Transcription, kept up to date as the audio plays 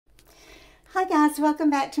Hi guys, welcome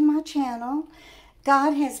back to my channel.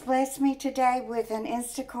 God has blessed me today with an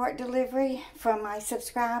Instacart delivery from my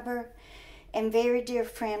subscriber and very dear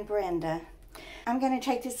friend Brenda. I'm going to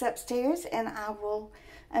take this upstairs and I will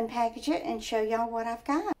unpackage it and show y'all what I've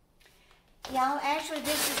got. Y'all, actually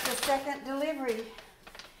this is the second delivery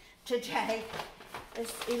today.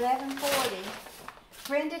 It's 11:40.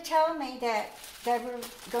 Brenda told me that they were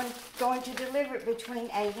going to deliver it between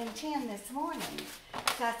 8 and 10 this morning.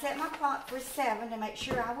 So I set my clock for 7 to make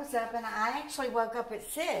sure I was up, and I actually woke up at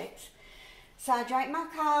 6. So I drank my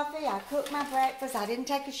coffee, I cooked my breakfast, I didn't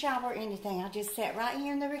take a shower or anything. I just sat right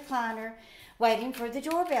here in the recliner waiting for the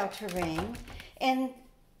doorbell to ring. And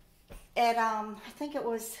at, I think it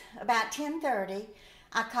was about 10:30,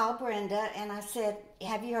 I called Brenda and I said,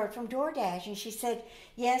 have you heard from DoorDash? And she said,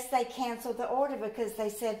 yes, they canceled the order because they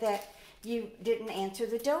said that you didn't answer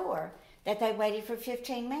the door, that they waited for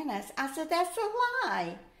 15 minutes. I said, that's a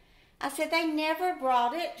lie. I said, they never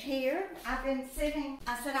brought it here. I've been sitting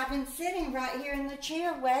right here in the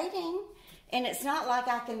chair waiting, and it's not like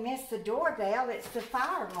I can miss the doorbell. It's the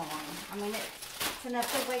fire alarm. I mean, it's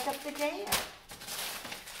enough to wake up the dead.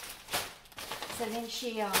 So then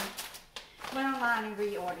she went online and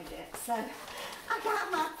reordered it. So I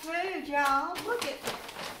got my food, y'all. Look at this.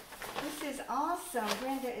 This is awesome.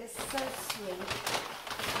 Brenda is so sweet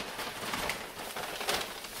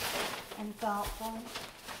and thoughtful.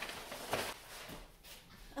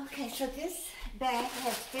 Okay, so this bag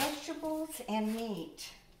has vegetables and meat.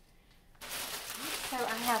 So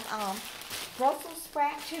I have Brussels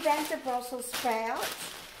sprouts, 2 bags of Brussels sprouts.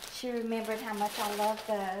 She remembered how much I love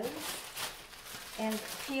those. And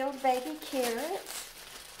peeled baby carrots.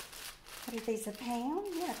 What are these, a pound?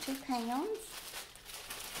 Yeah, 2 pounds.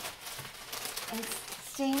 And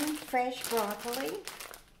steamed fresh broccoli.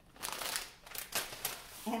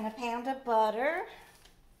 And a pound of butter.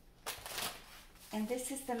 And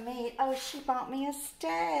this is the meat. Oh, she bought me a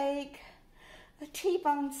steak. A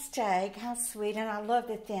T-bone steak. How sweet. And I love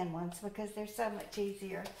the thin ones because they're so much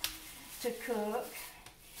easier to cook.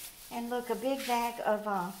 And look, a big bag of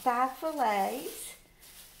thigh fillets.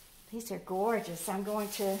 These are gorgeous. I'm going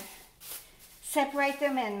to separate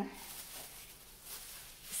them and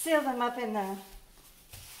seal them up in the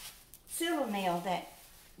seal meal that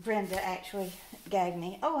Brenda actually gave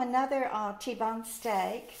me. Oh, another T-bone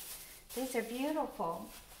steak. These are beautiful.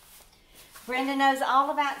 Brenda knows all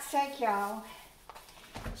about steak, y'all.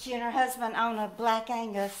 She and her husband own a Black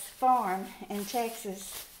Angus farm in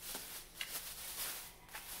Texas.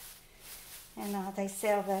 And they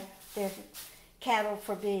sell their cattle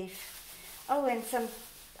for beef. Oh, and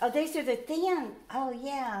these are the thin, oh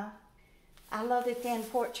yeah. I love the thin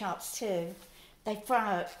pork chops too. They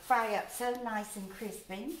fry up so nice and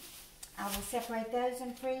crispy. I will separate those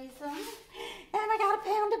and freeze them. And I got a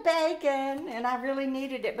pound of bacon, and I really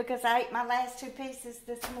needed it because I ate my last 2 pieces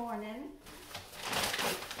this morning.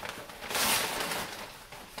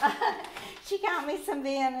 She got me some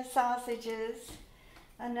Vienna sausages.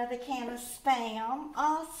 Another can of Spam.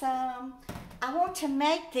 Awesome. I want to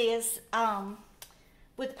make this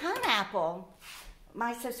with pineapple.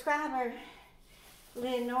 My subscriber,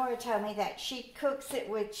 Leonora, told me that she cooks it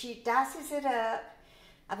with, she dices it up.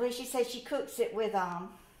 I believe she said she cooks it with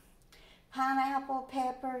pineapple,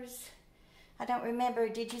 peppers. I don't remember.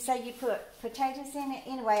 Did you say you put potatoes in it?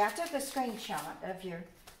 Anyway, I took a screenshot of your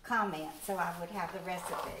comment so I would have the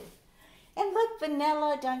recipe. And look,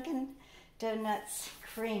 vanilla Dunkin' Donuts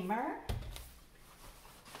creamer.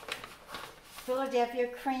 Philadelphia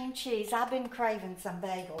cream cheese. I've been craving some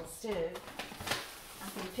bagels too.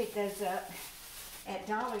 I can pick those up at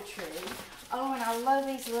Dollar Tree. Oh, and I love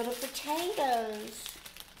these little potatoes.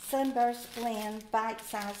 Sunburst blend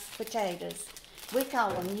bite-sized potatoes. We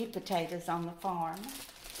call them new potatoes on the farm.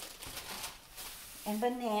 And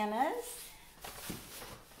bananas.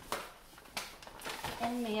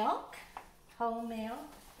 And milk. Whole milk.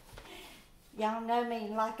 Y'all know me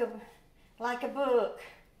like a book.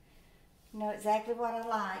 Know exactly what I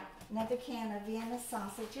like. Another can of Vienna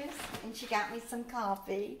sausages, and she got me some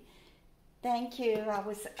coffee. Thank you. I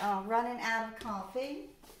was running out of coffee.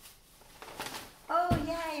 Oh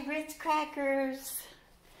yay, Ritz crackers.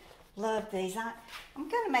 Love these. I'm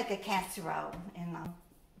going to make a casserole and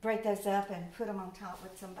break those up and put them on top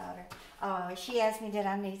with some butter. She asked me did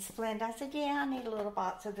I need Splenda. I said yeah, I need a little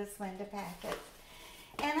box of the Splenda packets.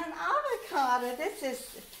 And an avocado. This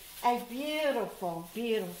is a beautiful,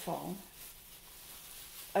 beautiful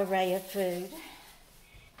array of food.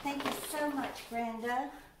 Thank you so much, Brenda.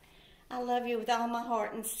 I love you with all my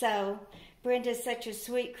heart and soul. Brenda's such a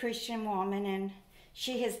sweet Christian woman, and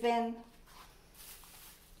she has been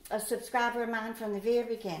a subscriber of mine from the very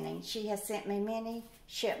beginning. She has sent me many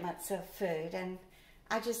shipments of food, and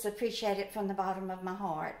I just appreciate it from the bottom of my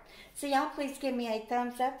heart. So y'all please give me a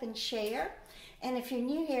thumbs up and share. And if you're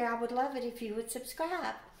new here, I would love it if you would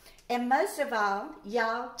subscribe. And most of all,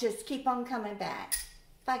 y'all just keep on coming back.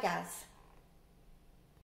 Bye, guys.